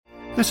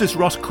This is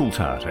Ross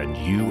Coulthard, and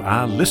you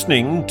are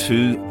listening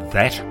to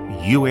That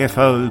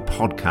UFO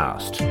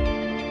Podcast.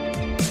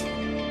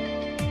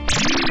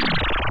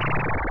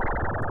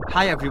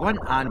 Hi everyone,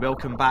 and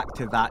welcome back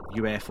to That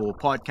UFO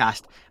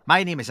Podcast.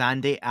 My name is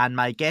Andy, and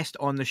my guest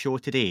on the show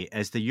today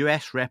is the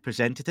US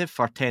representative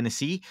for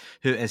Tennessee,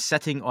 who is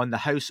sitting on the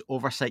House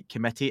Oversight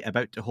Committee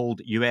about to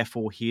hold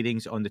UFO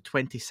hearings on the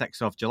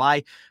 26th of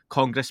July,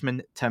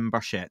 Congressman Tim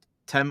Burchett.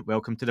 Tim,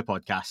 welcome to the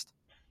podcast.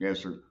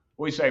 Yes, sir.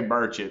 We say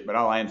Burchett, but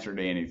I'll answer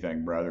to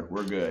anything, brother.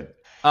 We're good.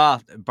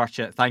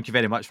 Burchett, thank you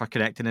very much for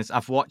correcting us.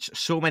 I've watched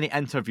so many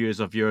interviews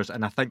of yours,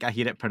 and I think I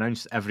hear it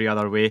pronounced every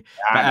other way.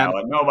 I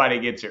know. Nobody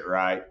gets it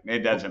right. It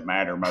doesn't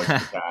matter most of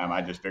the time.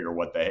 I just figure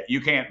what the heck.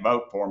 You can't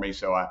vote for me,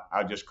 so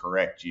I'll just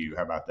correct you.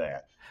 How about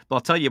that? Well,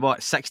 I'll tell you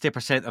what,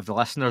 60% of the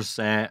listeners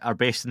are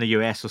based in the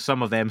US, so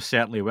some of them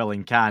certainly will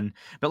and can.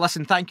 But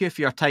listen, thank you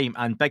for your time,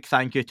 and big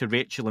thank you to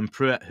Rachel and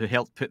Pruitt who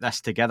helped put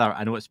this together.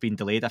 I know it's been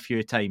delayed a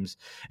few times.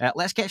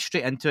 Let's get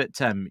straight into it,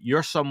 Tim.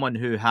 You're someone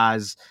who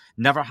has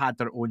never had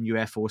their own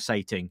UFO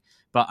sighting,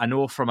 but I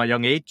know from a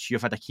young age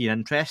you've had a keen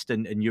interest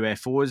in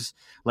UFOs.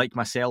 Like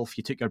myself,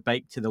 you took your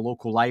bike to the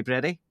local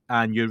library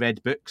and you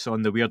read books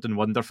on the weird and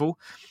wonderful.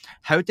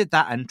 How did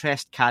that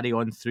interest carry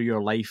on through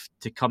your life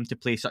to come to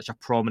play such a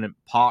prominent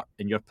part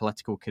in your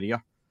political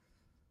career?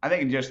 I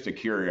think just the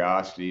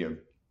curiosity of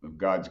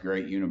God's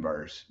great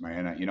universe,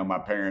 man. You know, my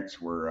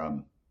parents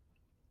were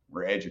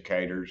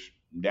educators.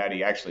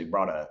 Daddy actually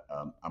brought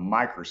a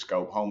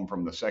microscope home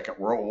from the Second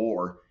World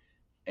War,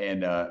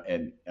 and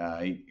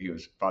he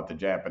fought the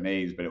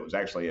Japanese, but it was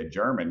actually a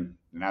German,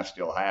 and I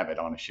still have it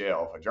on a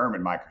shelf, a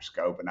German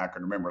microscope, and I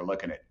can remember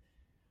looking at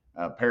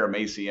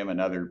paramecium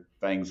and other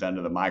things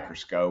under the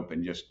microscope,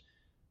 and just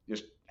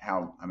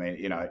how, I mean,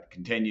 you know, it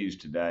continues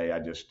today. I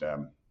just,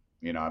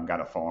 you know, I've got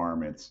a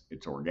farm. It's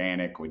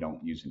organic. We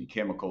don't use any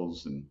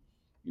chemicals, and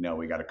you know,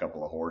 we got a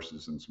couple of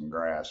horses and some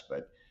grass.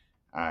 But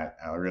I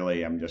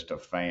really am just a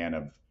fan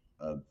of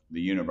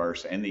the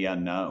universe and the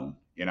unknown.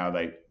 You know,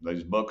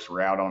 those books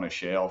were out on a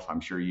shelf.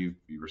 I'm sure you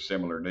were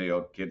similar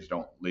deal. Kids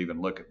don't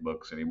even look at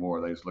books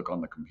anymore. They just look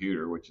on the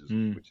computer, which is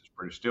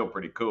still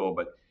pretty cool.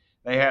 But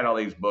they had all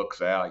these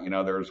books out. You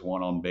know, there was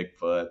one on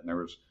Bigfoot, and there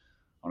was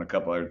on a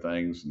couple other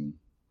things, and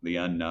the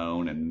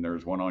unknown, and there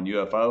was one on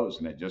UFOs,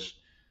 and it just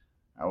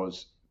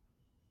it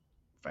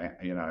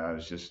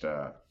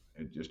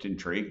just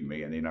intrigued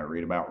me. And then I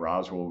read about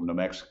Roswell, New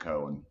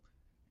Mexico,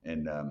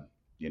 and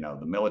you know,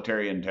 the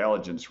military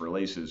intelligence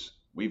releases,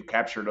 we've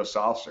captured a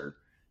saucer,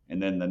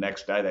 and then the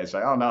next day they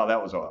say, oh no,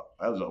 that was a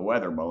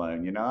weather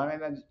balloon. You know, I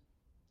mean,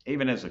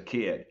 even as a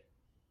kid,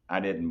 I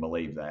didn't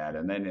believe that.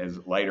 And then as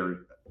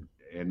later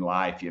in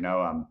life, you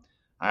know,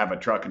 I have a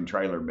truck and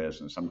trailer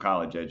business. I'm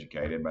college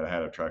educated, but I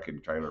had a truck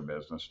and trailer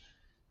business,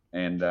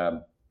 and I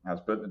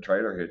was putting a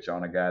trailer hitch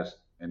on a guy's,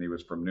 and he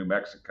was from New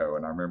Mexico,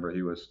 and I remember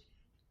it was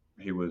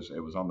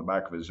on the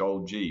back of his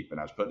old Jeep, and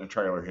I was putting a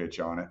trailer hitch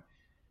on it,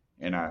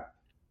 and I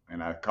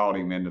called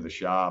him into the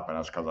shop,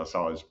 and because I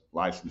saw his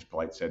license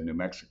plate said New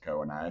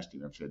Mexico, and I asked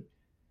him, I said,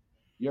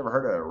 you ever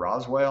heard of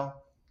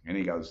Roswell? And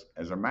he goes,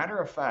 as a matter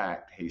of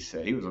fact, he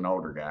said, he was an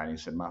older guy, and he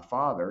said, my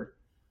father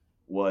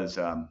was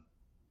at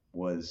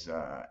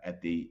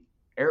the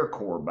Air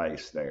Corps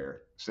base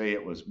there. See,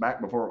 it was back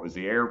before it was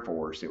the Air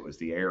Force, it was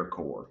the Air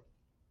Corps.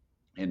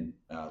 And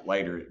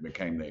later it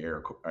became the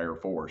Air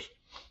Force.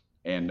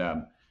 And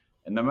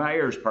the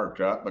mayor's perked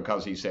up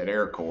because he said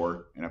Air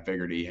Corps, and I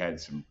figured he had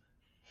some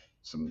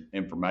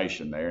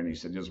information there. And he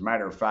said, as a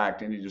matter of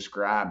fact, and he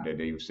described it,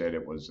 he said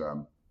it was,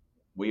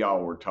 we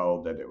all were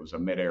told that it was a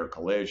midair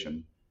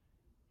collision,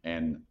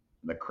 and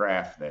the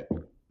craft that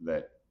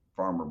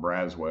Farmer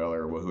Braswell,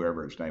 or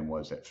whoever his name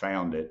was that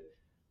found it,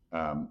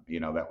 you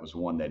know, that was the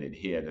one that had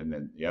hit, and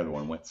then the other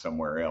one went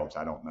somewhere else.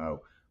 I don't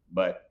know.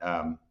 But,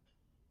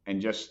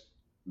 and just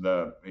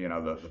the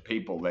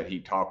people that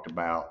he talked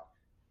about,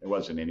 there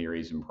wasn't any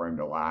reason for him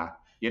to lie,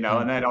 you know,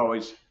 and that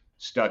always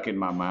stuck in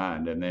my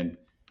mind. And then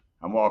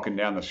I'm walking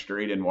down the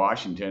street in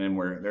Washington, and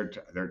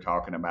they're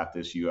talking about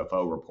this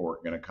UFO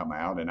report going to come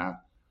out. And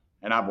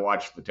I've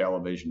watched the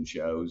television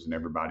shows and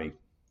everybody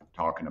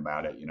talking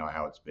about it, you know,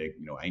 how it's big,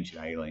 you know,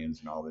 ancient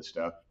aliens and all this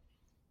stuff.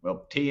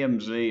 Well,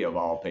 TMZ of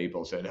all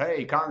people said,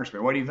 hey,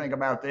 Congressman, what do you think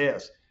about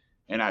this?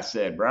 And I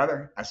said,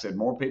 brother,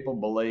 more people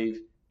believe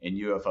in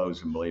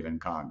UFOs than believe in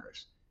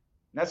Congress.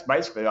 And that's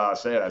basically all I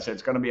said. I said,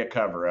 it's going to be a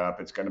cover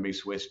up. It's going to be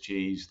Swiss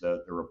cheese.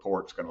 The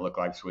report's going to look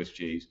like Swiss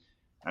cheese.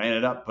 I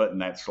ended up putting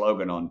that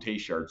slogan on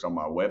T-shirts on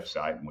my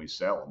website, and we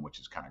sell them, which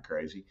is kind of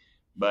crazy.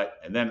 But,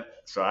 and then,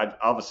 so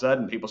all of a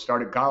sudden people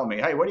started calling me,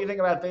 hey, what do you think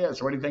about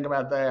this? What do you think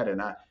about that?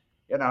 And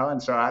you know,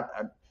 and so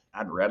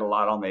I'd read a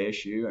lot on the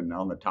issue and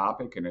on the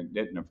topic, and it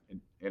didn't,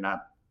 and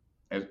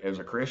as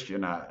a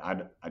Christian,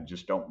 I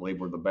just don't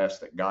believe we're the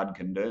best that God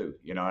can do,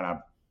 you know. And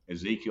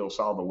Ezekiel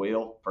saw the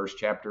wheel. First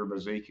chapter of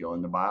Ezekiel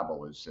in the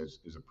Bible is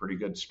a pretty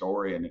good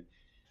story, and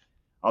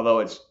although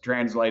it's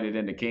translated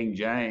into King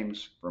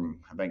James from,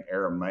 I think,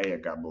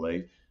 Aramaic, I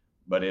believe,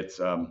 but it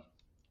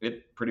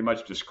pretty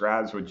much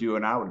describes what you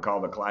and I would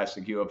call the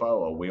classic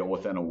UFO, a wheel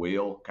within a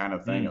wheel kind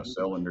of thing, a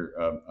cylinder,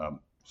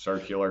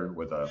 circular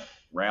with a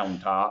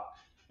round top,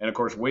 and of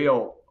course, a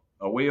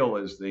wheel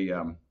is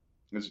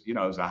is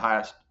the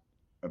highest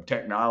of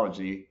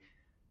technology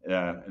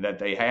that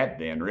they had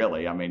then.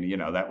 Really, I mean,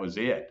 that was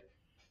it.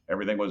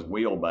 Everything was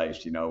wheel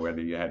based.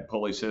 Whether you had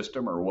pulley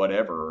system or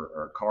whatever,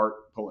 or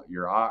cart, pull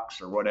your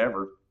ox or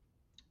whatever.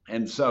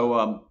 And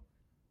so,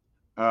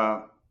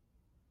 uh,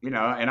 and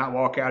I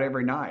walk out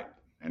every night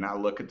and I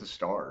look at the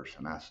stars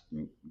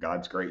and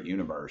God's great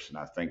universe, and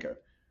I think of,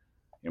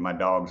 my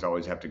dogs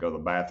always have to go to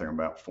the bathroom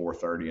about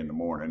 4:30 in the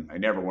morning. They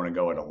never want to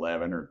go at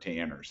 11 or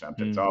 10 or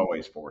something. It's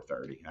always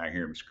 4:30. I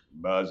hear them,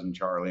 Buzz and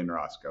Charlie and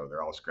Roscoe.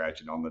 They're all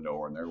scratching on the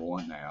door and they're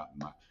wanting out.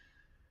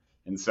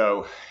 And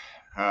so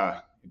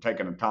it'd take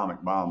an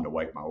atomic bomb to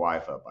wake my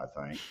wife up, I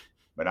think.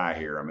 But I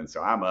hear them, and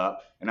so I'm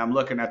up and I'm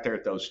looking out there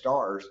at those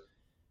stars,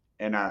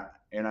 and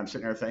I'm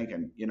sitting there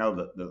thinking,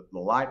 the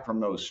light from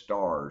those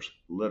stars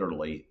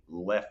literally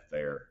left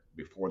there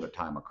before the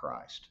time of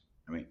Christ.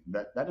 I mean,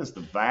 that is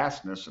the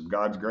vastness of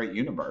God's great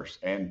universe.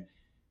 And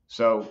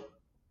so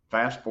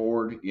fast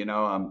forward,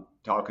 I'm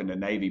talking to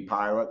Navy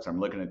pilots. I'm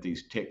looking at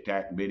these Tic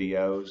Tac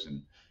videos,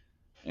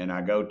 and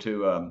I go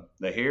to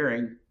the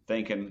hearing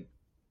thinking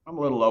I'm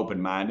a little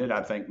open-minded.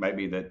 I think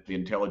maybe that the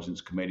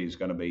Intelligence Committee is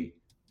going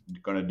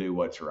to do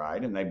what's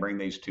right. And they bring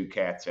these two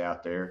cats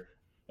out there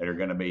that are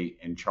going to be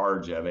in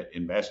charge of it,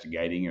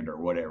 investigating it or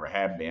whatever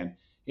have been.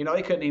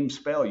 They couldn't even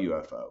spell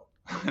UFO.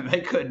 They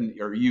couldn't,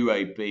 or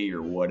UAP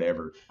or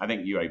whatever. I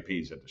think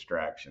UAP is a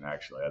distraction,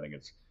 actually. I think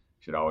it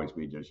should always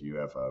be just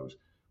UFOs.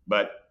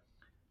 But,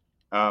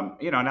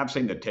 and I've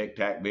seen the Tic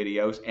Tac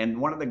videos. And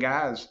one of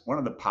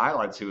the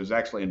pilots who was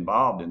actually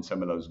involved in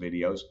some of those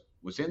videos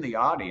was in the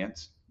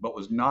audience, but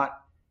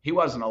he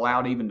wasn't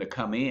allowed even to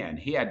come in.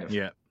 He had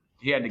to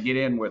get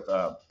in with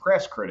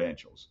press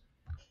credentials.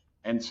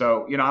 And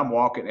so, I'm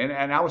walking,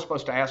 and I was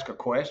supposed to ask a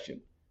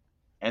question.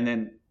 And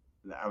then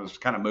I was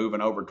kind of moving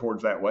over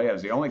towards that way. I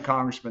was the only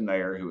congressman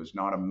there who was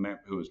not a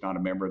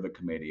member of the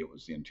committee. It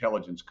was the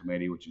Intelligence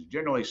Committee, which is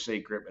generally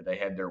secret, but they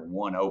had their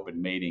one open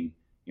meeting,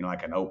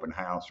 like an open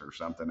house or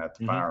something at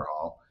the fire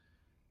hall.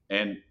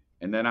 And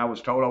then I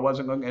was told I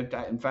wasn't going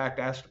to, in fact,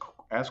 ask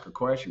a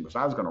question because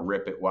I was going to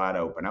rip it wide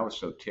open. I was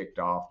so ticked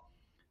off.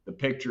 The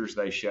pictures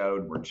they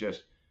showed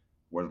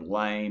were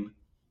lame.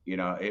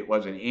 It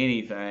wasn't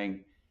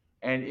anything.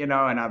 And, and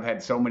I've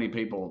had so many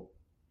people,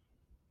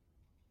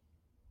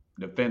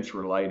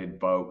 defense-related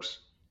folks,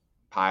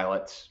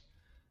 pilots,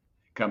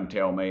 come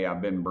tell me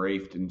I've been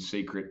briefed in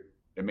secret.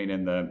 I mean,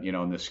 in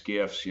the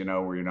skiffs, where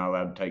you're not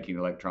allowed to take any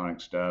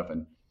electronic stuff,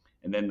 and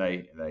then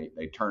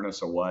they turn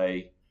us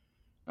away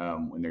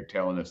when they're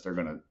telling us they're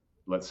going to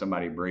let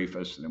somebody brief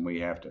us, and then we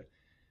have to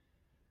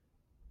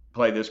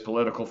play this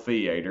political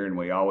theater, and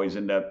we always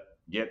end up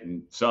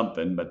getting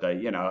something. But they,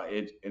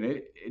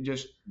 it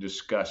just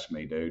disgusts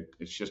me, dude.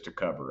 It's just a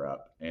cover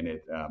up, and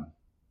it.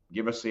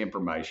 Give us the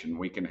information.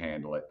 We can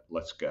handle it.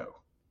 Let's go.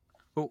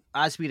 Well,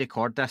 as we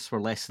record this, we're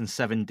less than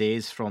 7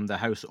 days from the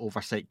House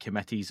Oversight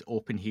Committee's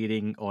open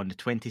hearing on the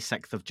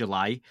 26th of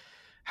July.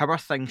 How are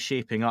things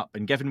shaping up?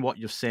 And given what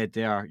you've said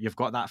there, you've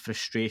got that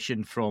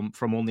frustration from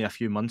only a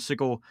few months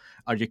ago.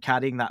 Are you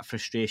carrying that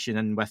frustration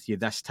in with you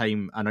this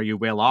time? And are you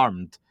well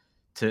armed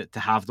to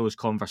have those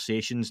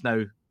conversations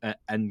now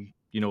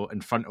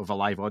in front of a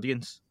live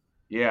audience?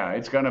 Yeah,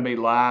 it's going to be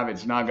live.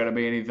 It's not going to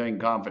be anything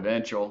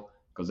confidential,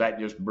 because that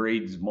just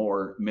breeds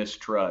more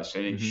mistrust,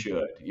 and it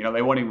should.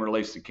 They won't even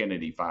release the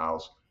Kennedy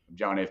files of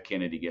John F.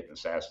 Kennedy getting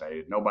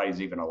assassinated. Nobody's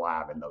even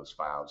alive in those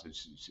files.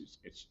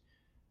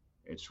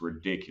 It's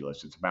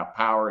ridiculous. It's about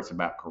power. It's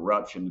about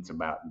corruption. It's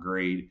about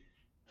greed.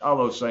 All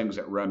those things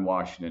that run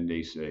Washington,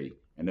 D.C.,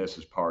 and this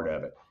is part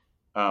of it.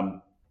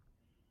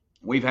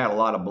 We've had a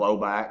lot of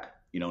blowback.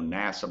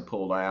 NASA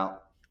pulled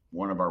out.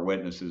 One of our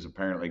witnesses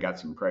apparently got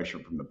some pressure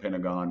from the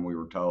Pentagon, we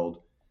were told.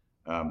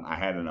 I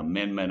had an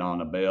amendment on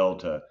a bill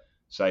to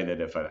say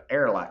that if an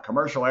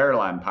commercial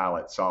airline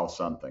pilot saw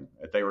something,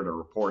 that they were to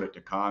report it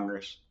to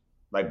Congress.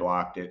 They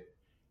blocked it.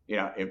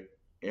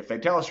 If they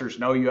tell us there's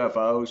no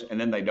UFOs and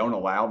then they don't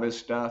allow this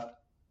stuff,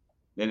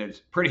 then it's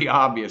pretty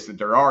obvious that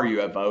there are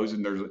UFOs,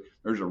 and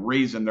there's a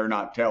reason they're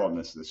not telling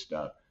us this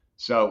stuff.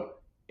 So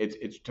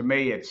it's to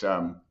me it's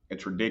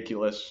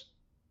ridiculous,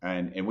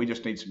 and we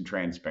just need some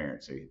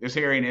transparency. This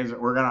hearing isn't,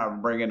 we're going to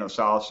bring in a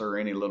saucer or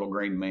any little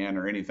green men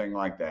or anything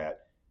like that.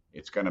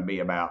 It's going to be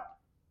about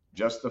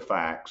just the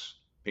facts.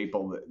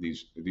 People,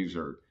 these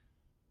are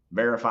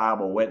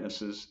verifiable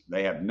witnesses.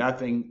 They have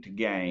nothing to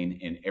gain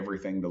and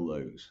everything to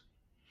lose.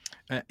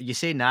 You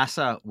say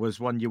NASA was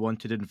one you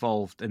wanted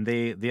involved, and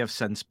they have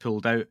since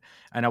pulled out.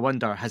 And I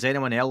wonder, has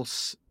anyone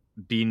else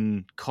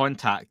been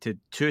contacted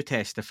to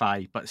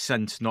testify but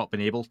since not been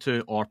able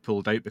to, or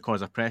pulled out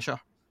because of pressure?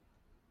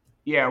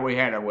 Yeah, we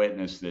had a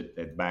witness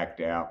that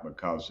backed out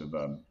because of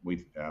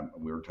we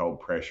were told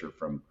pressure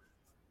from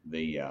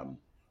the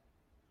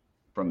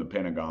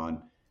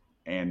Pentagon.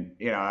 And,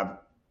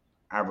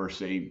 I've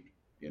received,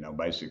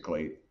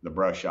 basically the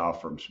brush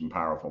off from some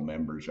powerful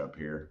members up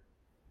here.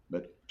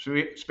 But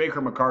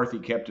Speaker McCarthy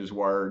kept his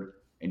word,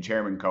 and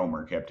Chairman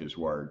Comer kept his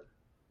word.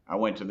 I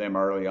went to them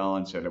early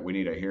on, said that we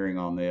need a hearing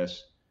on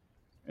this,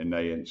 and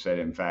they said,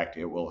 in fact,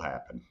 it will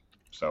happen.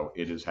 So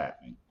it is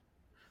happening.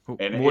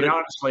 And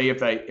honestly, if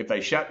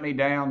they shut me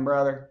down,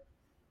 brother,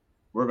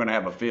 we're going to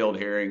have a field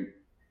hearing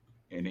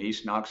in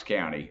East Knox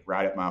County,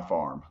 right at my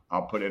farm.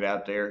 I'll put it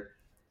out there.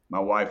 My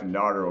wife and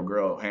daughter will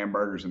grill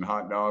hamburgers and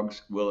hot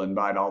dogs. We'll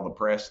invite all the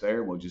press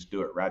there. We'll just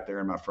do it right there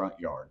in my front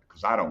yard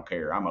because I don't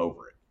care. I'm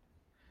over it.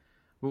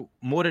 Well,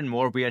 more and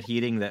more we are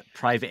hearing that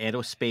private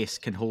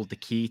aerospace can hold the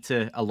key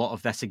to a lot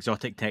of this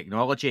exotic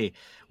technology.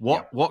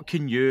 What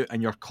can you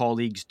and your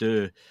colleagues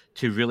do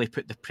to really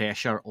put the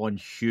pressure on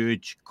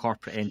huge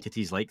corporate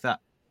entities like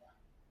that?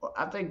 Well,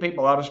 I think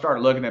people ought to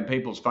start looking at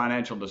people's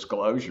financial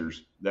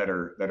disclosures that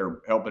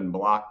are helping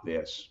block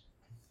this.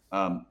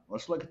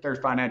 Let's look at their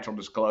financial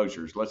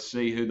disclosures. Let's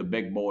see who the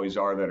big boys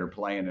are that are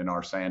playing in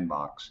our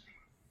sandbox,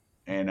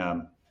 and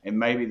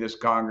maybe this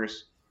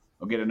Congress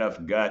will get enough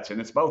guts. And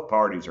it's both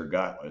parties are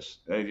gutless.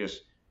 They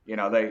just,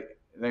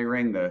 they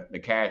ring the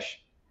cash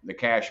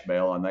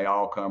bell and they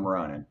all come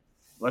running.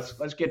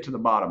 Let's get to the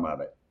bottom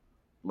of it.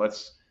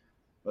 Let's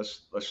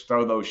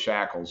throw those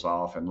shackles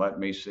off and let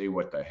me see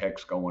what the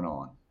heck's going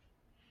on.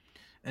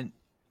 And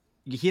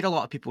you hear a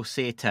lot of people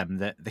say, Tim,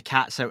 that the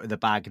cat's out of the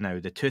bag now.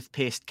 The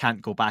toothpaste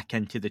can't go back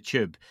into the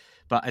tube.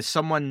 But as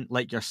someone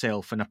like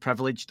yourself in a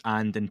privileged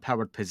and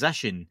empowered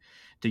position,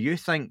 do you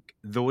think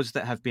those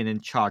that have been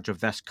in charge of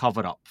this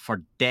cover-up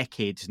for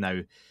decades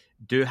now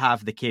do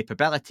have the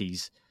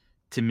capabilities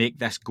to make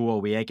this go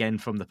away again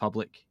from the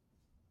public?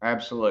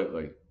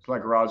 Absolutely. It's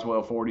like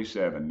Roswell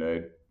 47,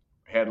 dude.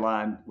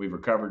 Headline, we've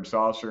recovered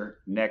saucer.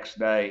 Next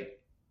day,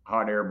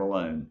 hot air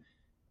balloon.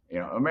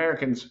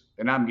 Americans,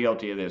 and I'm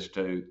guilty of this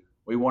too,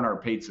 we want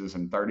our pizzas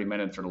in 30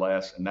 minutes or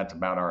less, and that's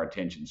about our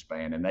attention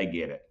span, and they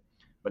get it.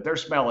 But they're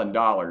smelling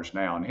dollars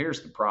now, and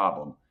here's the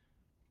problem.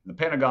 The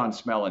Pentagon's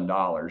smelling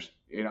dollars.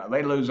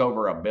 They lose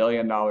over $1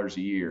 billion a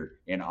year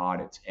in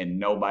audits, and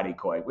nobody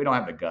quit. We don't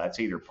have the guts,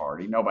 either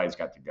party. Nobody's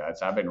got the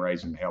guts. I've been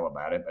raising hell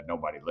about it, but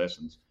nobody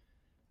listens.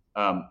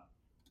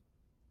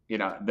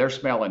 They're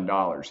smelling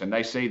dollars, and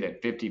they see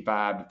that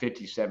 55 to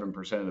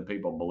 57% of the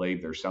people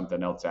believe there's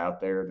something else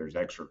out there. There's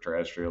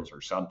extraterrestrials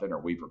or something, or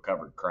we've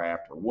recovered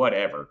craft or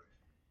whatever.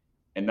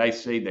 And they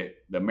see that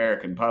the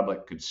American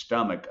public could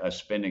stomach us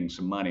spending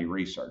some money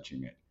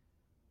researching it.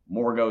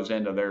 More goes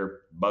into their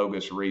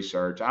bogus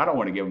research. I don't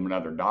want to give them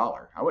another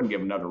dollar. I wouldn't give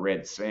them another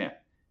red cent.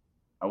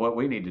 What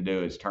we need to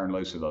do is turn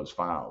loose of those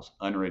files,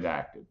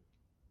 unredacted.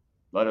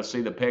 Let us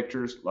see the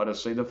pictures. Let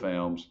us see the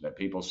films that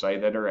people say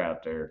that are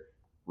out there.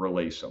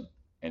 Release them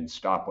and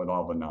stop with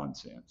all the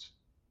nonsense.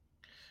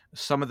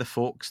 Some of the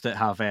folks that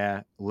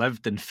have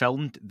lived and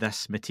filmed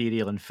this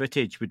material and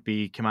footage would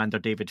be Commander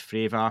David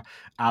Fravor,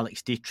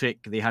 Alex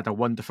Dietrich. They had a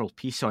wonderful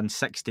piece on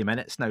 60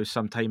 Minutes now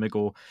some time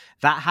ago.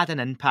 That had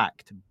an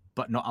impact,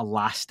 but not a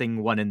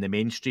lasting one in the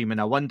mainstream. And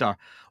I wonder,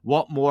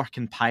 what more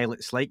can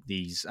pilots like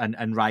these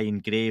and Ryan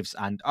Graves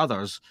and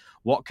others,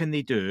 what can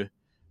they do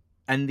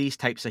in these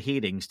types of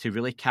hearings to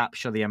really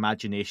capture the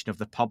imagination of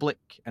the public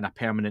in a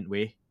permanent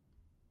way?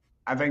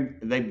 I think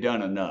they've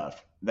done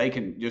enough. They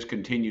can just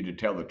continue to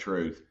tell the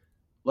truth.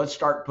 Let's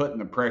start putting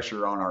the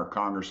pressure on our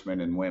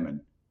congressmen and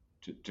women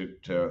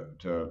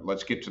to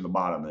let's get to the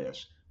bottom of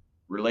this.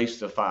 Release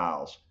the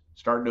files.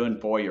 Start doing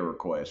FOIA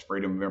requests,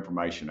 Freedom of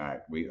Information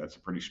Act. That's a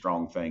pretty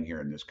strong thing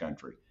here in this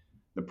country.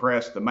 The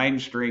press, the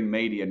mainstream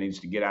media needs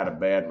to get out of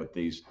bed with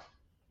these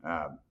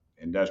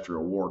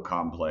industrial war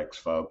complex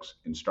folks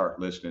and start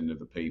listening to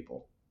the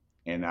people.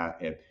 And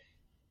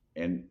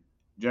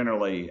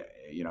generally,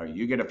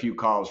 you get a few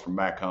calls from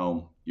back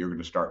home, you're going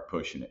to start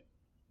pushing it.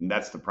 And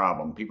that's the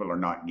problem. People are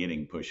not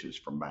getting pushes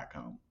from back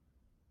home.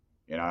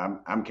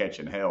 I'm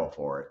catching hell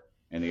for it,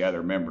 and the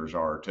other members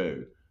are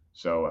too.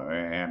 So,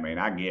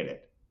 I get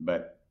it,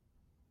 but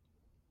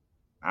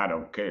I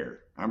don't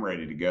care. I'm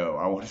ready to go.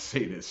 I want to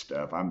see this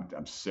stuff.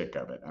 I'm sick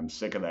of it. I'm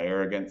sick of the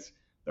arrogance,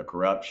 the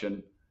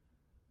corruption.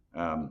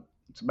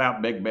 It's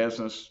about big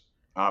business,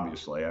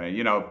 obviously.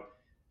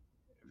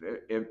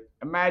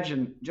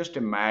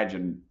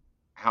 Imagine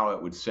how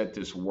it would set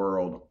this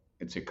world,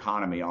 its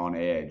economy on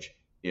edge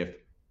if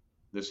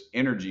this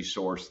energy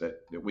source that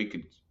we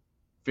could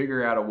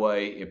figure out a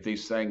way, if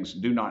these things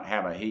do not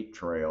have a heat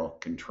trail,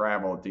 can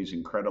travel at these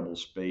incredible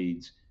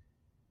speeds.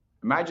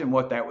 Imagine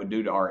what that would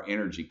do to our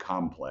energy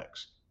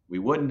complex. We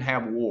wouldn't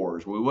have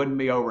wars. We wouldn't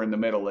be over in the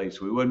Middle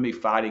East. We wouldn't be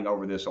fighting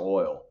over this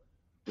oil.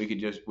 We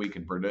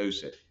could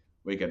produce it.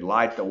 We could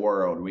light the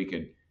world. We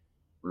could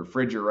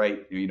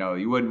refrigerate.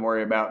 You wouldn't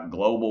worry about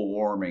global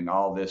warming,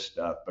 all this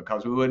stuff,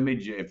 because we wouldn't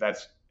be, if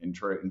that's in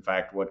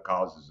fact what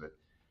causes it.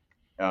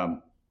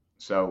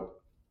 So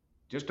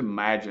just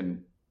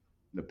imagine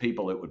the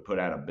people it would put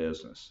out of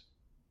business.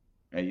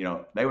 And,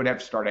 they would have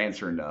to start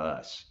answering to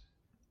us.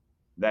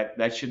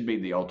 That should be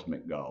the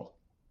ultimate goal,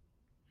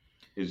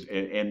 is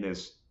in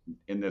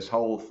this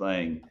whole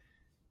thing.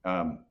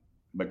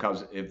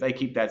 Because if they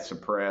keep that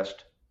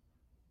suppressed,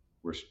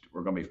 we're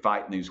going to be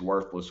fighting these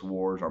worthless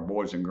wars. Our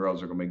boys and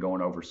girls are going to be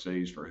going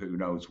overseas for who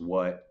knows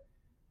what,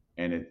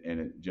 and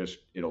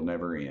it'll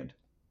never end.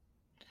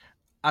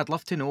 I'd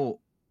love to know,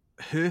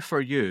 who for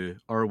you,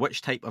 or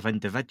which type of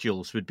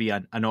individuals would be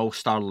an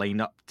all-star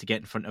lineup to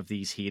get in front of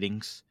these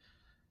hearings?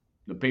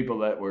 The people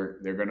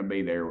they're going to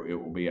be there, it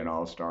will be an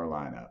all-star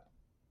lineup.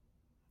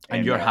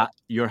 And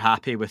you're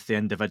happy with the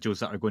individuals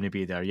that are going to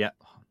be there, yeah?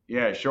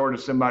 Yeah, short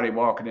of somebody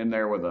walking in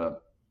there with a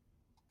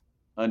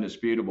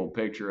undisputable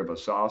picture of a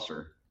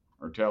saucer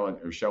or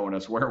showing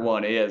us where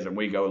one is and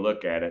we go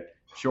look at it.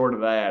 Short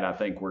of that, I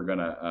think we're going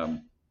to,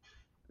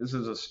 this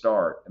is a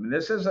start. I mean,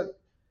 this isn't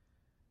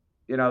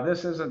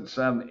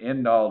some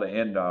end all to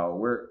end all.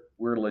 We're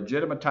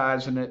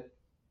legitimatizing it,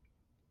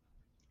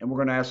 and we're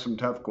going to ask some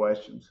tough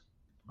questions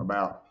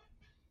about,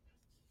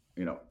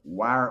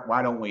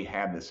 why don't we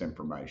have this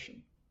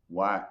information?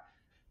 Why,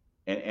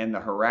 and the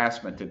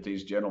harassment that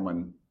these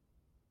gentlemen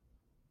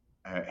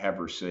have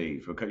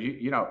received, because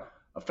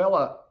a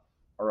fella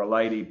or a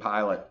lady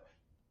pilot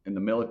in the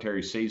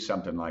military sees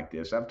something like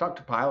this. I've talked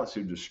to pilots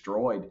who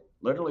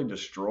literally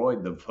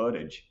destroyed the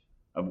footage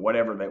of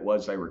whatever that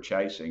was they were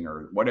chasing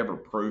or whatever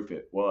proof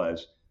it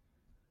was,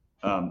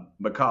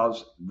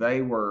 because they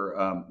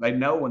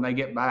know when they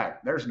get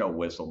back, there's no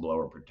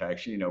whistleblower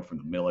protection, from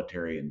the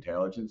military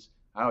intelligence.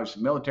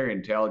 Military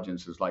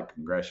intelligence is like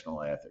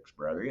congressional ethics,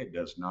 brother. It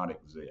does not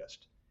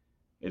exist.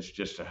 It's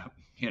just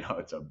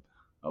it's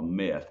a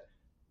myth.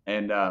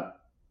 And,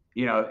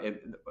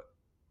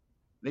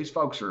 these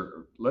folks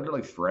are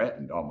literally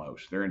threatened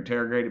almost. They're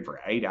interrogated for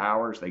 8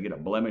 hours. They get a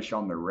blemish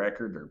on their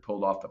record. They're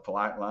pulled off the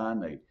flight line.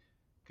 They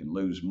can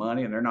lose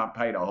money, and they're not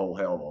paid a whole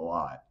hell of a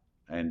lot.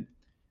 And,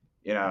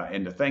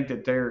 and to think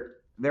that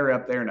they're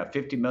up there in a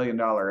 $50 million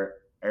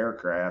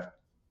aircraft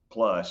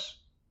plus,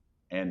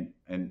 and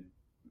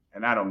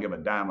I don't give a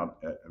dime.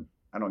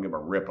 I don't give a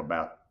rip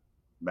about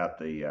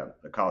the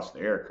cost of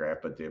the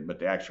aircraft, but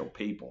the actual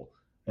people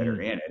that are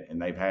in it,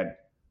 and they've had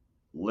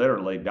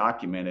literally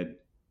documented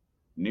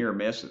near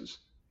misses.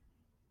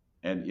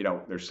 And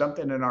there's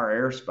something in our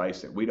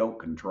airspace that we don't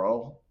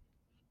control.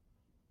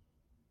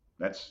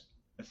 That's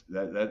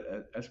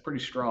pretty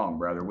strong,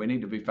 brother. We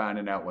need to be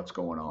finding out what's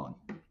going on.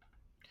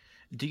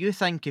 Do you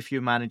think if you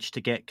manage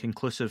to get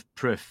conclusive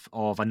proof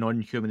of a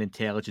non-human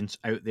intelligence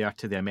out there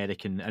to the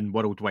American and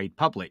worldwide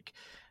public,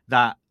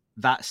 that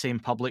same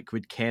public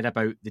would care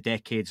about the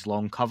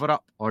decades-long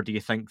cover-up, or do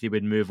you think they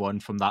would move on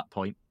from that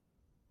point?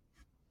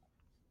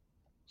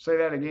 Say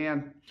that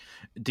again.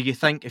 Do you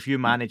think if you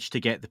managed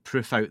to get the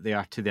proof out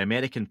there to the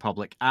American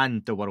public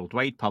and the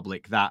worldwide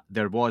public that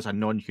there was a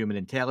non-human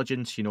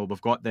intelligence,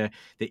 we've got the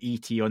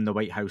ET on the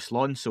White House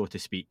lawn, so to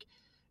speak,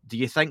 do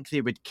you think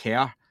they would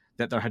care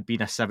that there had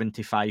been a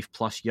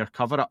 75-plus year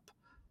cover-up?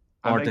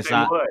 I think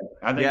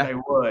they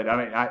would. I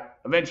mean,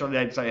 eventually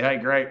they'd say, hey,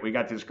 great, we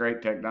got this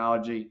great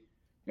technology,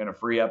 going to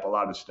free up a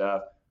lot of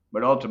stuff.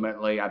 But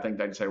ultimately, I think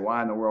they'd say,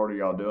 why in the world are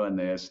y'all doing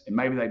this? And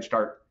maybe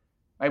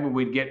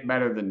we'd get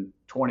better than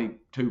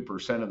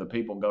 22% of the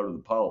people go to the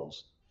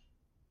polls.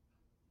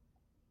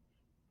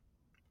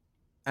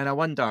 And I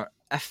wonder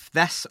if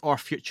this or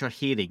future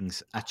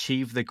hearings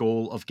achieve the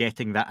goal of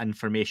getting that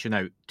information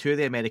out to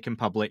the American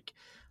public,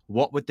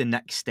 what would the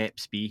next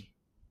steps be?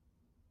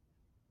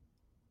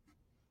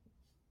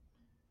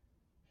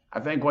 I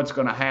think what's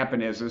going to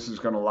happen is this is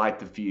going to light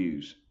the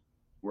fuse.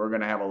 We're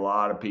going to have a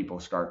lot of people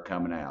start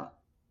coming out.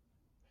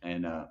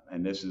 And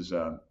this is,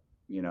 the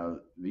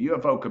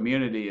UFO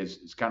community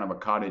is kind of a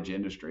cottage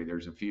industry.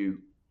 There's a few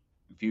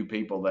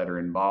people that are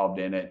involved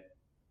in it.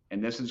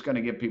 And this is going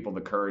to give people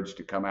the courage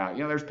to come out.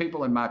 There's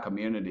people in my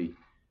community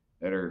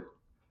that are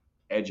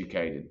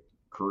educated,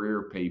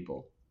 career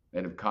people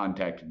that have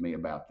contacted me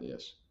about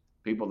this.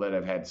 People that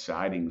have had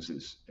sightings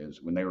as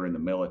when they were in the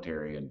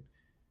military and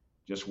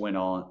just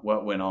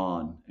what went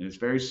on. And it's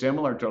very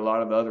similar to a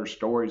lot of the other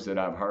stories that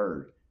I've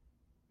heard.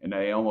 And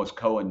they almost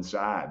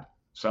coincide.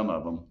 Some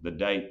of them, the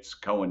dates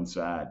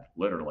coincide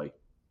literally.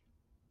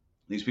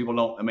 These people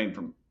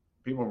from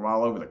people from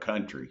all over the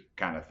country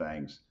kind of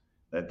things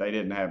that they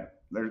didn't have,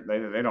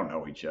 they don't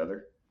know each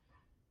other.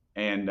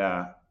 And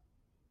I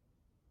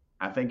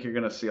think you're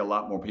going to see a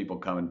lot more people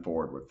coming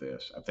forward with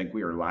this. I think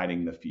we are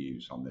lighting the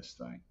fuse on this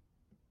thing.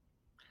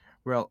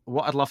 Well,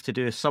 what I'd love to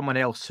do is someone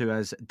else who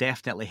has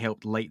definitely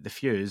helped light the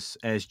fuse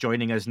is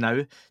joining us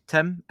now.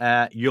 Tim,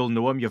 you'll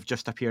know him. You've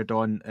just appeared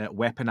on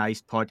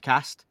Weaponized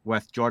Podcast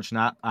with George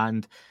Knapp,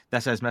 and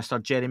this is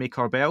Mr. Jeremy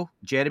Corbell.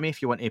 Jeremy,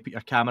 if you want to put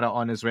your camera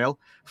on as well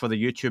for the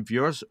YouTube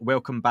viewers,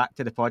 welcome back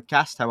to the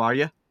podcast. How are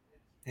you?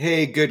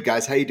 Hey, good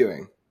guys. How you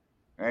doing?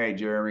 Hey,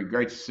 Jeremy.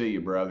 Great to see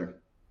you, brother.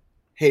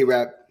 Hey,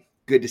 Rep.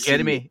 Good to see you.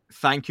 Jeremy,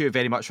 thank you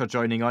very much for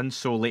joining on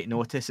so late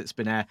notice. It's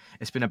been a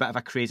bit of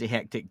a crazy,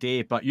 hectic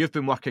day, but you've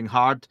been working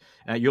hard.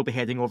 You'll be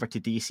heading over to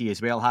DC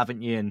as well,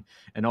 haven't you?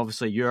 And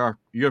obviously you're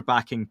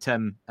backing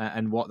Tim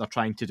and what they're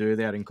trying to do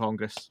there in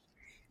Congress.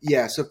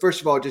 Yeah. So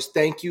first of all, just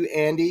thank you,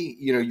 Andy.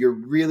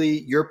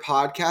 Your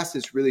podcast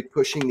is really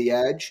pushing the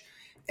edge,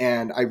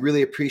 and I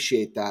really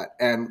appreciate that.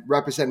 And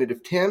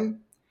Representative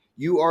Tim,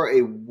 you are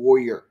a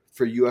warrior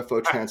for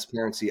UFO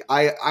transparency.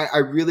 I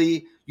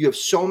really, you have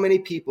so many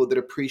people that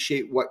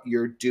appreciate what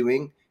you're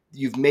doing.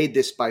 You've made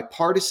this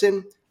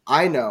bipartisan.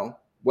 I know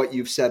what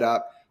you've set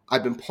up.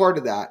 I've been part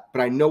of that,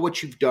 but I know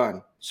what you've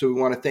done. So we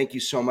want to thank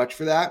you so much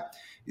for that.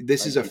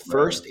 This is a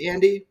first,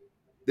 Andy.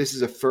 This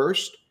is a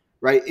first,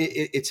 right?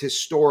 It's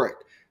historic.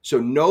 So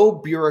no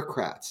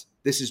bureaucrats.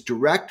 This is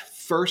direct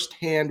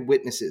first-hand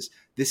witnesses.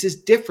 This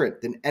is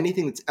different than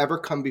anything that's ever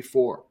come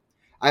before.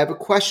 I have a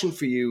question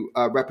for you,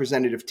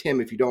 Representative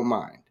Tim, if you don't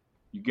mind.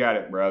 You got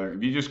it, brother.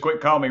 If you just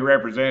quit calling me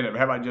representative,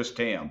 how about just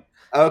Tim?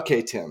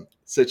 Okay, Tim.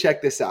 So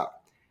check this out.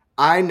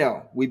 I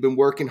know we've been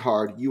working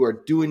hard. You are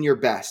doing your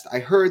best. I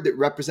heard that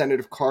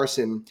Representative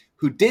Carson,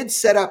 who did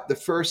set up the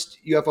first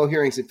UFO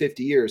hearings in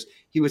 50 years,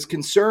 he was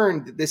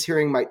concerned that this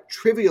hearing might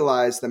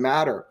trivialize the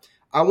matter.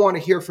 I want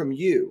to hear from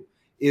you.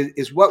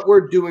 Is what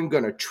we're doing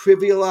going to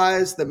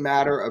trivialize the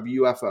matter of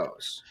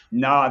UFOs?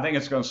 No, I think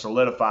it's going to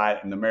solidify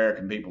it in the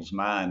American people's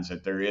minds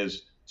that there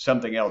is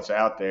something else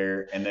out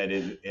there and that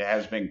it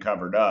has been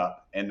covered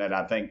up, and that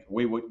I think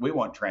we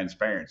want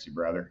transparency,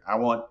 brother. I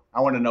want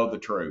to know the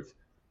truth.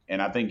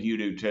 And I think you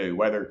do too.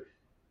 Whether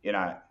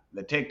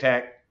the Tic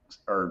Tacs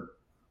are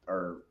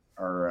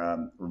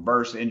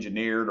reverse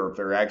engineered, or if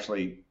they're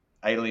actually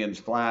aliens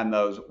flying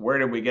those, where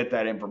did we get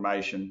that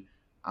information?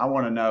 I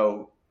want to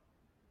know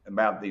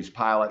about these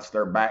pilots,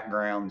 their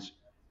backgrounds.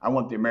 I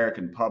want the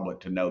American public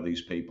to know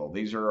these people.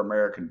 These are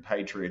American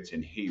patriots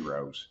and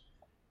heroes,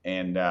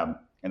 and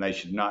they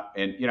should not.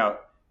 And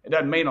it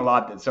doesn't mean a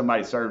lot that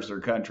somebody serves their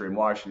country in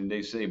Washington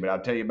D.C., but I'll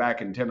tell you,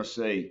 back in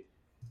Tennessee,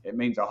 it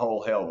means a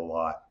whole hell of a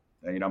lot.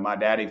 My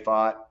daddy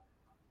fought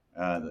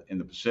in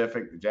the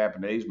Pacific, the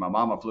Japanese. My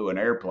mama flew an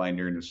airplane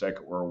during the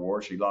Second World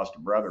War. She lost a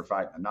brother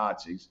fighting the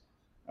Nazis.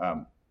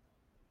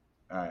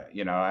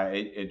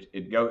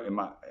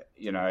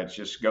 It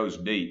just goes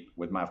deep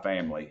with my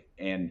family.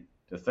 And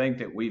to think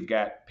that we've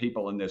got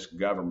people in this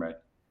government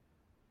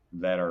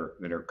that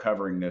are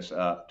covering this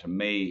up, to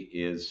me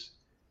is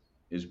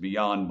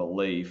beyond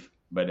belief.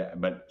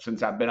 But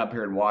since I've been up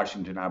here in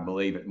Washington, I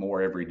believe it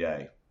more every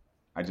day.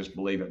 I just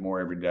believe it more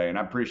every day. And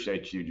I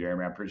appreciate you,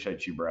 Jeremy. I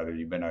appreciate you, brother.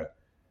 You've been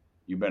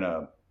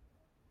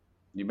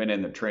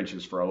in the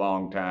trenches for a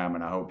long time,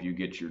 and I hope you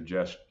get your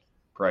just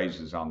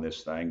praises on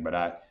this thing. But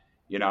I've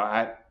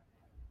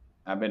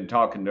been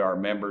talking to our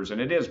members,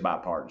 and it is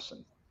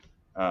bipartisan.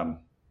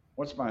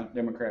 What's my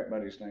Democrat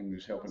buddy's name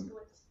who's helping?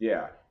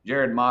 Yeah,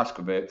 Jared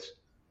Moskowitz.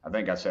 I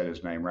think I said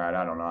his name right.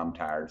 I don't know. I'm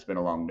tired. It's been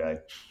a long day.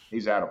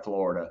 He's out of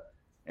Florida,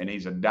 and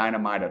he's a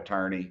dynamite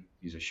attorney.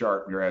 He's a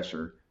sharp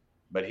dresser.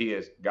 But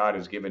God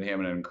has given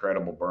him an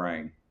incredible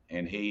brain,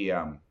 and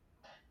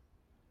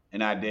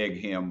I dig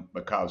him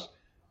because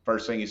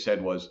first thing he said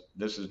was,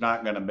 "This is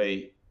not going to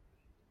be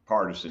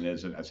partisan,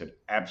 is it?" I said,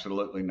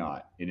 "Absolutely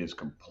not. It is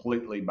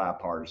completely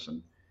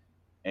bipartisan."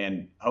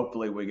 And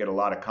hopefully we get a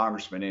lot of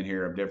congressmen in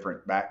here of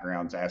different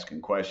backgrounds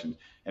asking questions.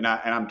 And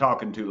I'm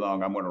talking too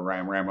long. I'm going to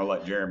ram. I'll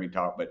let Jeremy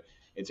talk. But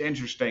it's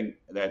interesting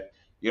that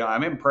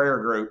I'm in prayer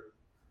group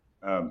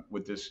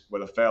with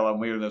a fellow, and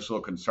we're in this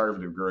little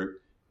conservative group.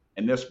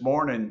 And this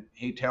morning,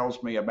 he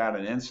tells me about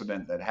an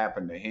incident that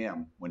happened to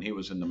him when he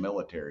was in the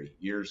military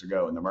years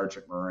ago in the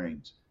Merchant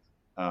Marines.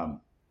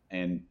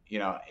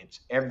 It's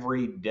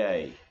every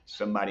day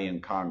somebody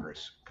in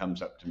Congress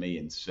comes up to me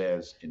and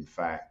says, in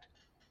fact,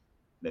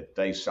 that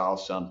they saw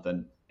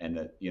something, and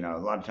that, a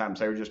lot of times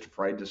they were just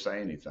afraid to say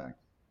anything.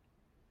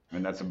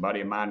 And that's a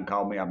buddy of mine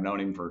called me. I've known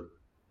him for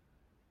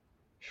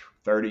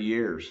 30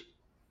 years.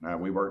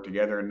 We worked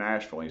together in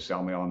Nashville. He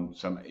saw me on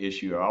some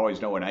issue. I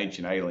always know when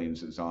Ancient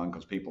Aliens is on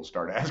because people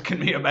start asking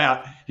me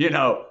about,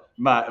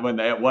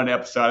 one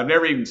episode. I've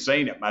never even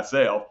seen it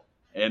myself.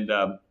 And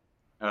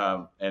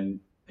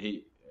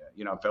he,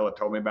 a fella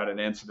told me about an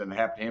incident that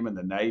happened to him in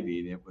the Navy.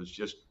 And it was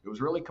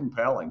really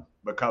compelling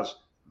because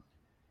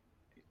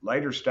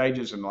later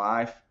stages in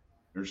life,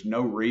 there's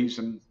no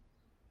reason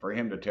for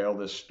him to tell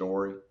this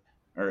story,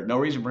 or no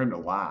reason for him to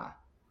lie.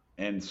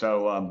 And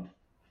so,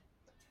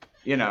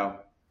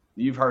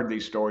 you've heard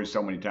these stories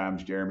so many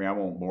times, Jeremy. I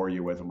won't bore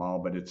you with them all,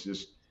 but it's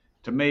just,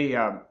 to me,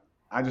 I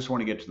just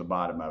want to get to the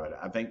bottom of it.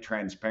 I think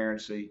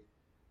transparency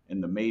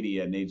in the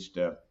media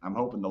I'm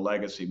hoping the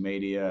legacy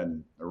media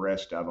and the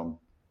rest of them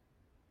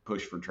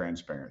push for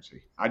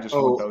transparency. I just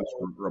want those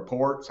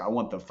reports. I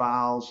want the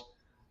files.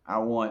 I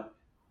want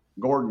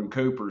Gordon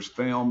Cooper's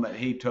film that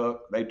they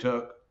took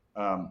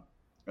of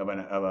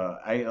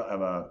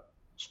a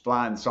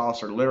flying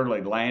saucer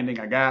literally landing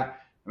a guy.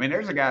 I mean,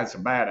 there's a guy that's a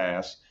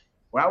badass.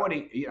 Why would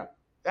he,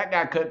 that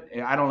guy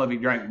couldn't, I don't know if he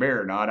drank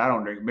beer or not. I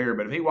don't drink beer,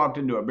 but if he walked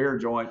into a beer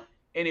joint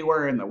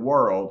anywhere in the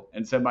world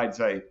and somebody'd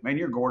say, "Man,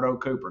 you're Gordo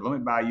Cooper, let me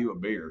buy you a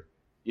beer."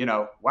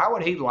 Why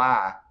would he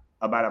lie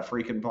about a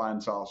freaking flying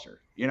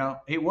saucer?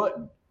 He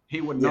wouldn't. He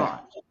would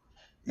not.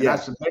 And I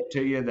submit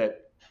to you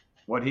that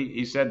what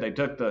he said, they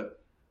took the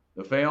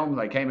film,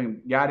 they came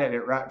and got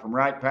it from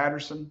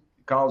Wright-Patterson,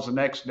 calls the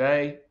next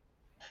day.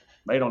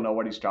 They don't know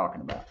what he's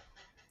talking about.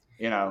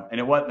 And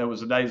it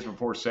was the days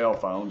before cell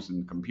phones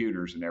and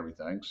computers and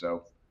everything.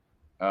 So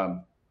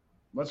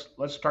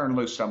let's turn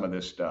loose some of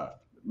this stuff.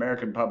 The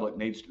American public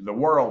the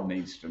world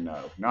needs to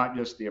know, not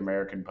just the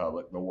American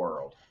public, the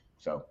world.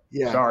 So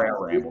sorry I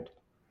rambled.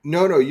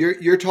 No,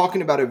 you're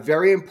talking about a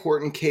very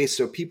important case.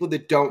 So people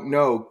that don't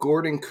know,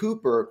 Gordon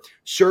Cooper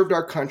served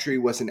our country,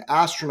 was an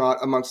astronaut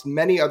amongst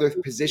many other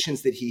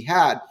positions that he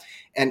had.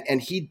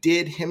 And he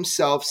did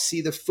himself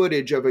see the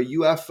footage of a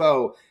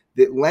UFO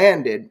that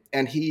landed,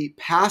 and he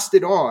passed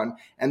it on,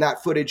 and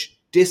that footage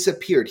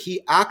disappeared.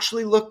 He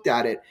actually looked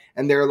at it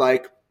and they're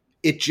like,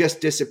 it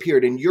just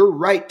disappeared. And you're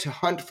right to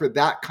hunt for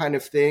that kind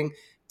of thing,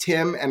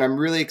 Tim, and I'm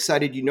really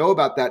excited you know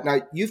about that.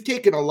 Now, you've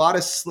taken a lot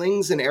of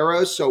slings and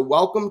arrows, so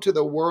welcome to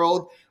the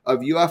world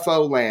of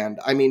UFO land.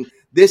 I mean,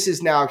 this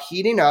is now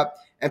heating up,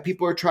 and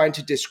people are trying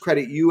to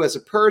discredit you as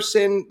a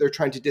person. They're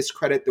trying to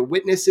discredit the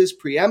witnesses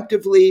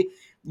preemptively.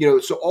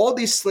 So all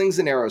these slings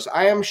and arrows,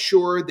 I am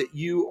sure that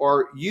you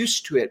are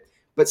used to it,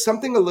 but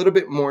something a little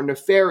bit more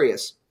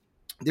nefarious.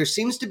 There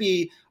seems to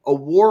be a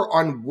war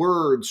on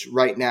words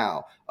right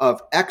now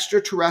of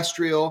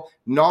extraterrestrial,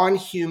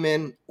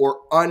 non-human, or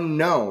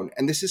unknown.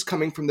 And this is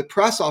coming from the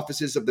press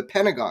offices of the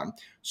Pentagon.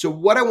 So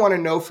what I want to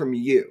know from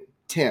you,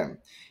 Tim,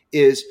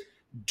 is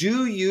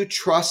do you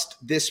trust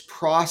this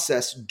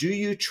process? Do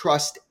you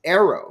trust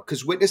Arrow?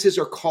 Because witnesses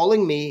are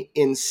calling me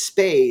in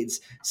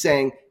spades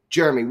saying,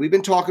 Jeremy, we've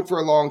been talking for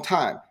a long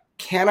time.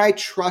 Can I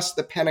trust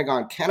the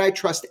Pentagon? Can I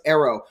trust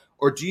Arrow?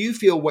 Or do you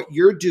feel what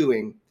you're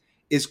doing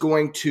is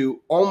going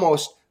to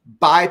almost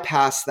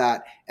bypass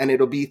that, and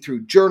it'll be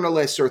through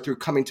journalists or through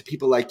coming to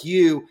people like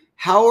you?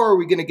 How are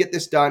we going to get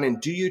this done?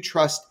 And do you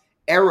trust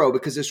Arrow?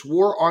 Because this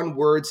war on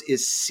words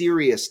is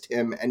serious,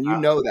 Tim, and you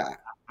know that.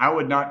 I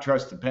would not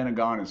trust the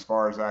Pentagon as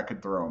far as I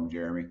could throw them,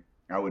 Jeremy.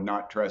 I would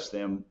not trust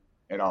them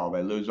at all.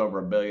 They lose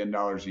over $1 billion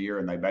a year,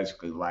 and they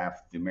basically laugh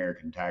at the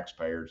American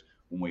taxpayers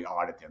when we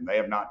audit them. They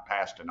have not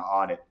passed an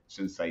audit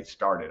since they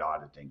started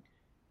auditing.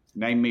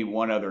 Name me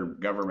one other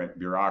government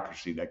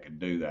bureaucracy that could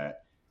do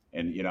that.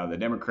 And, the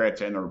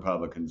Democrats and the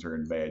Republicans are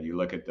in bed. You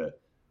look at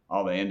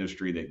all the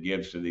industry that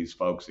gives to these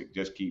folks that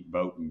just keep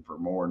voting for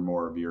more and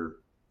more of your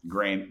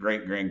great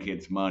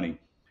grandkids' money.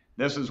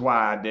 This is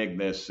why I dig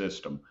this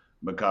system,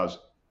 because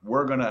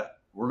we're gonna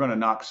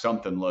knock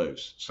something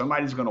loose.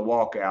 Somebody's gonna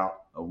walk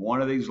out of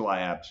one of these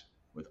labs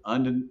with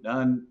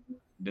undeniable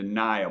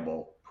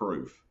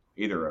proof,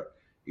 either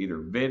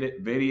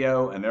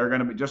video, and they're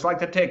gonna be just like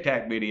the Tic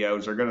Tac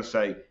videos. They're gonna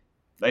say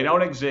they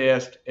don't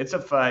exist, it's a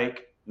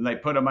fake, and they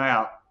put them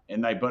out,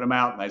 and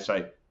they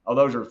say, oh,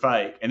 those are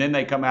fake, and then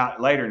they come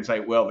out later and say,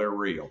 well, they're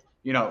real.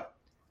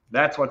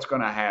 That's what's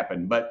going to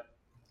happen. But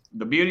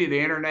the beauty of the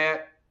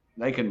internet,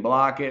 they can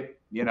block it.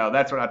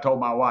 That's what I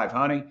told my wife,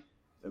 honey.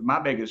 My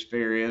biggest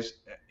fear is,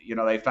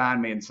 they find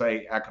me and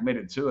say I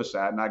committed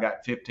suicide and I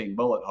got 15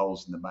 bullet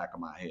holes in the back of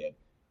my head.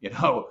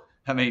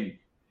 I mean,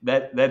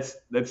 that's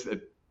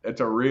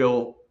a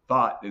real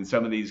thought in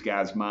some of these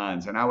guys'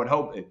 minds. And I would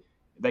hope that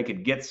they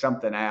could get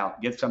something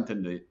out, get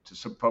something to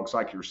some folks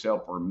like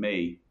yourself or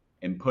me,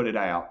 and put it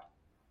out,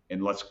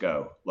 and let's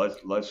go.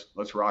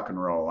 Let's rock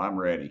and roll. I'm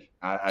ready.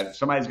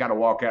 Somebody's got to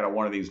walk out of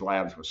one of these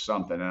labs with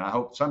something, and I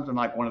hope something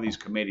like one of these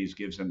committees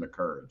gives them the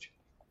courage.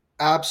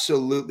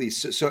 Absolutely.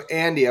 So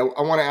Andy, I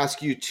want to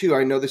ask you too.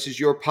 I know this is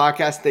your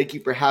podcast. Thank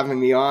you for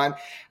having me on.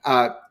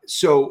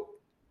 So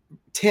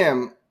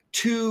Tim,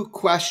 2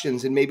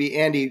 questions, and maybe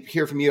Andy,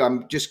 hear from you.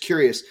 I'm just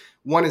curious.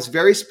 One is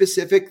very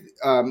specific,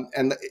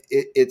 and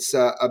it's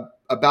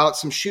about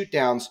some shoot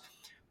downs.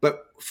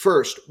 But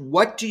first,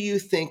 what do you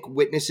think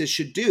witnesses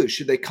should do?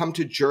 Should they come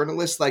to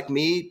journalists like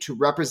me, to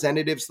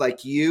representatives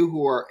like you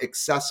who are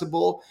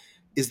accessible?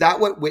 Is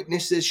that what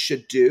witnesses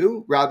should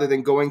do rather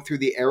than going through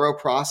the Arrow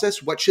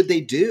process? What should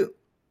they do?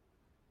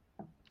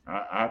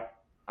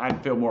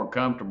 I'd feel more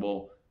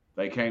comfortable if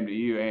they came to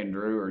you,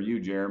 Andrew, or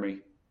you, Jeremy,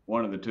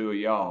 one of the two of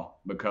y'all,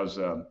 because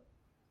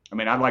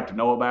I'd like to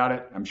know about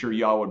it. I'm sure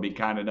y'all would be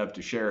kind enough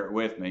to share it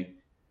with me.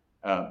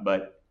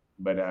 But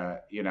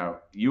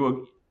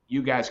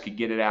you guys could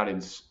get it out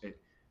if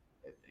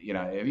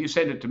you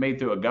send it to me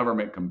through a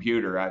government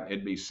computer,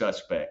 it'd be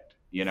suspect.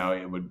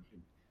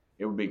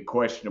 It would be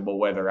questionable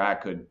whether I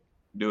could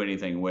do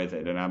anything with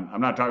it. And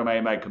I'm not talking about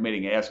anybody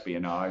committing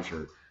espionage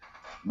or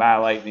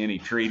violating any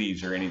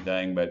treaties or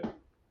anything, but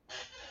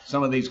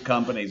some of these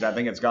companies, I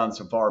think it's gone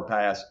so far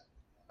past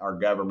our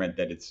government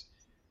that it's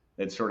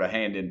sort of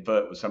hand in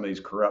foot with some of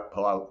these corrupt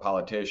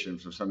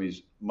politicians or some of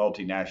these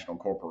multinational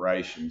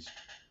corporations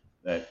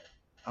that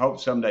I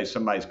hope someday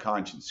somebody's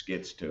conscience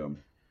gets to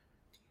them.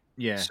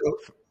 Yeah. So,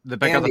 the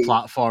bigger Andy, the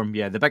platform,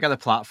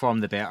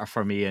 the better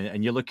for me.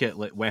 And you look at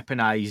like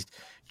weaponized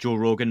Joe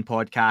Rogan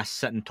podcasts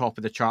sitting top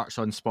of the charts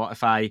on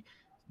Spotify,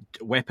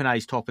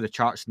 weaponized top of the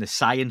charts in the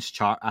science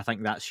chart. I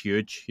think that's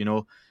huge.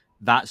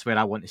 That's where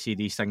I want to see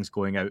these things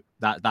going out.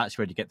 That's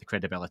where you get the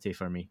credibility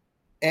for me.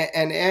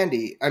 And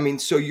Andy,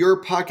 so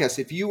your podcast,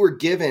 if you were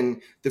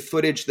given the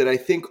footage that I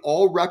think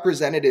all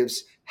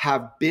representatives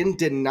have been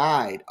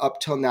denied up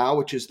till now,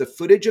 which is the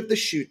footage of the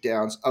shoot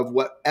downs of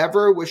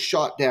whatever was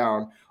shot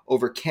down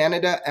over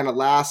Canada and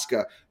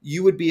Alaska,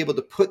 you would be able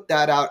to put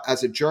that out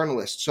as a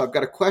journalist. So I've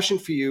got a question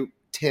for you,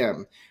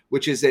 Tim,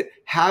 which is that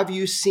have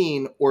you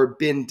seen or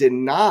been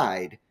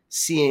denied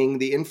seeing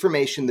the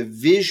information, the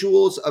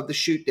visuals of the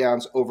shoot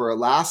downs over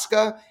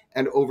Alaska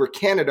and over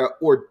Canada,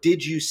 or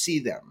did you see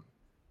them?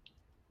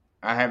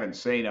 I haven't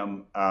seen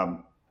them.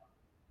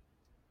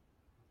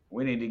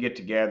 We need to get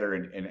together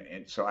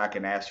and so I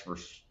can ask for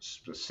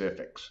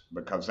specifics,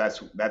 because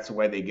that's the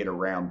way they get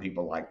around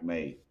people like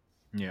me.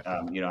 Yeah.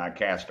 I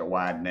cast a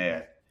wide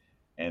net,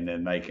 and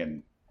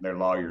then their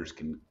lawyers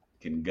can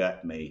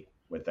gut me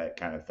with that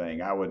kind of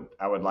thing. I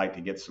would like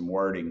to get some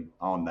wording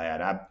on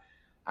that.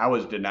 I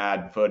was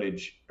denied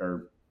footage,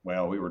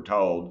 we were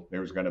told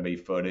there was going to be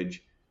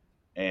footage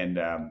and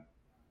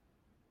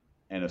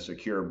a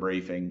secure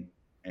briefing,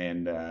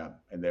 and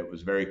that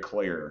was very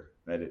clear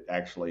that it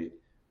actually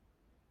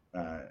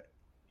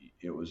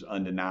it was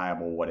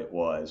undeniable what it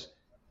was,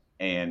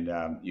 and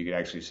you could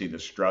actually see the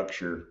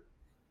structure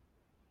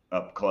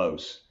up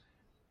close,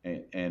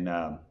 and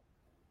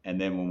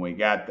then when we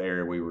got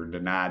there, we were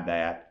denied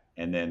that,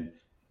 and then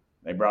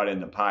they brought in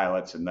the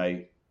pilots, and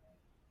they,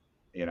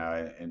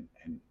 and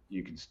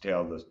you could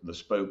tell the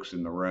spooks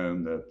in the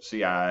room, the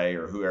CIA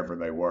or whoever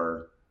they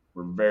were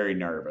very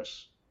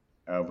nervous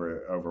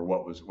over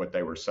what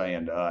they were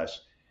saying to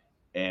us,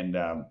 and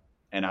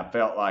I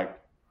felt like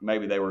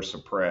maybe they were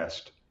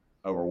suppressed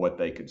over what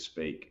they could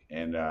speak,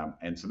 and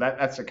so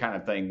that's the kind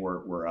of thing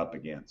we're up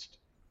against.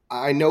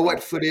 I know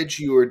what footage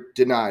you were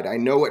denied.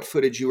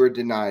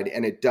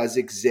 And it does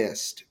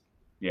exist.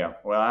 Yeah,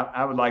 well,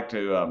 I would like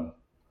to,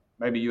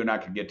 maybe you and I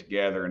could get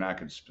together, and I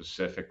could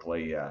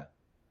specifically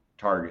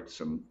target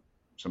some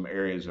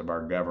areas of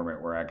our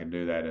government where I could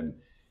do that. And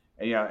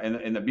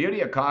the beauty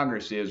of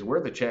Congress is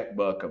we're the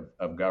checkbook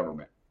of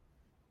government,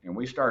 and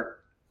we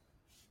start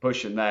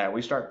pushing that.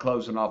 We start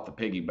closing off the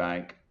piggy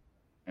bank,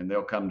 and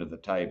they'll come to the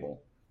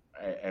table.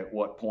 At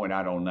what point,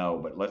 I don't know,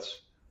 but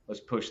let's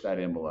push that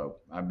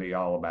envelope. I'd be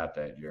all about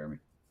that, Jeremy.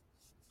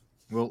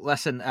 Well,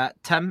 listen,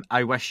 Tim,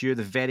 I wish you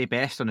the very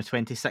best on the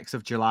 26th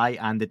of July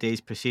and the days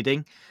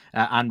preceding,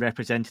 and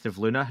Representative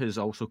Luna, who's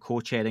also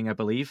co-chairing, I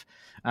believe.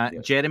 Yes.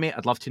 Jeremy,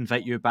 I'd love to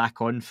invite you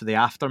back on for the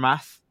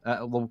aftermath,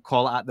 we'll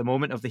call it, at the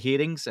moment of the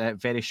hearings,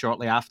 very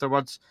shortly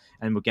afterwards,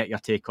 and we'll get your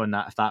take on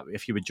that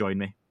if you would join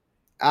me.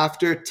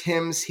 After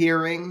Tim's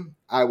hearing,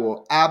 I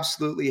will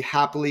absolutely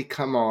happily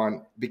come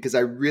on, because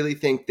I really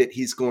think that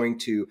he's going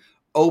to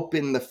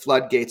open the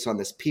floodgates on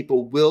this.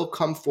 People will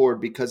come forward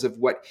because of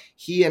what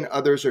he and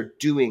others are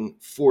doing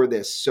for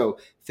this. So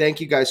thank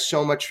you guys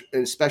so much,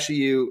 and especially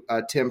you,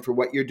 Tim, for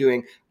what you're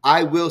doing.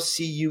 I will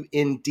see you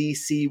in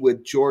DC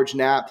with George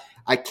Knapp.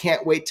 I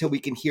can't wait till we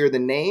can hear the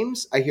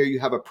names. I hear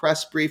you have a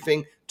press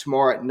briefing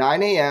tomorrow at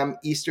 9 a.m.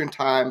 Eastern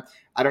time.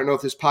 I don't know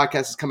if this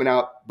podcast is coming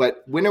out,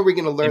 but when are we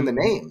going to learn the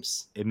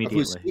names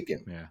immediately of who's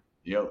speaking? Yeah,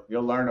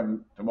 you'll learn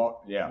them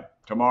tomorrow. Yeah,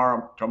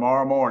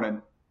 tomorrow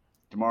morning.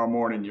 Tomorrow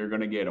morning, you're going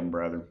to get them,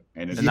 brother.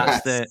 And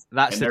that's the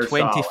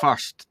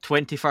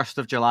 21st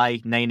of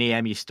July, 9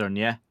 a.m. Eastern,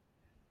 yeah?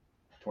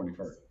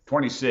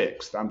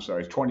 26th. I'm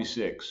sorry, it's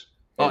 26.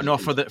 Oh, no,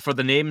 for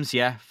the names,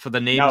 yeah. For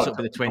the names, it'll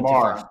be the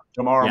 21st.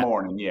 Tomorrow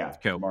morning, yeah.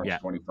 Cool. Tomorrow's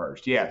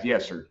 21st.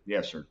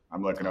 Yes, sir.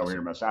 I'm looking over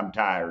here. I'm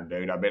tired,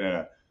 dude. I've been in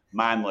a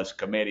mindless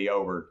committee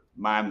over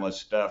mindless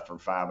stuff for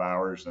 5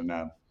 hours, and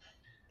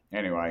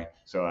anyway,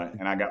 so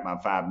and I got my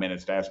 5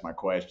 minutes to ask my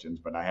questions,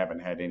 but I haven't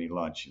had any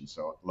lunch, and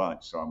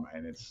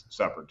it's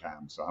supper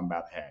time, so I'm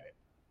about to have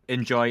it.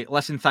 Enjoy.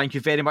 Listen, thank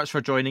you very much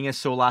for joining us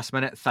so last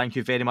minute. Thank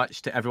you very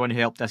much to everyone who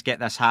helped us get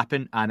this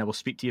happen, and I will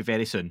speak to you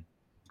very soon.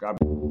 God.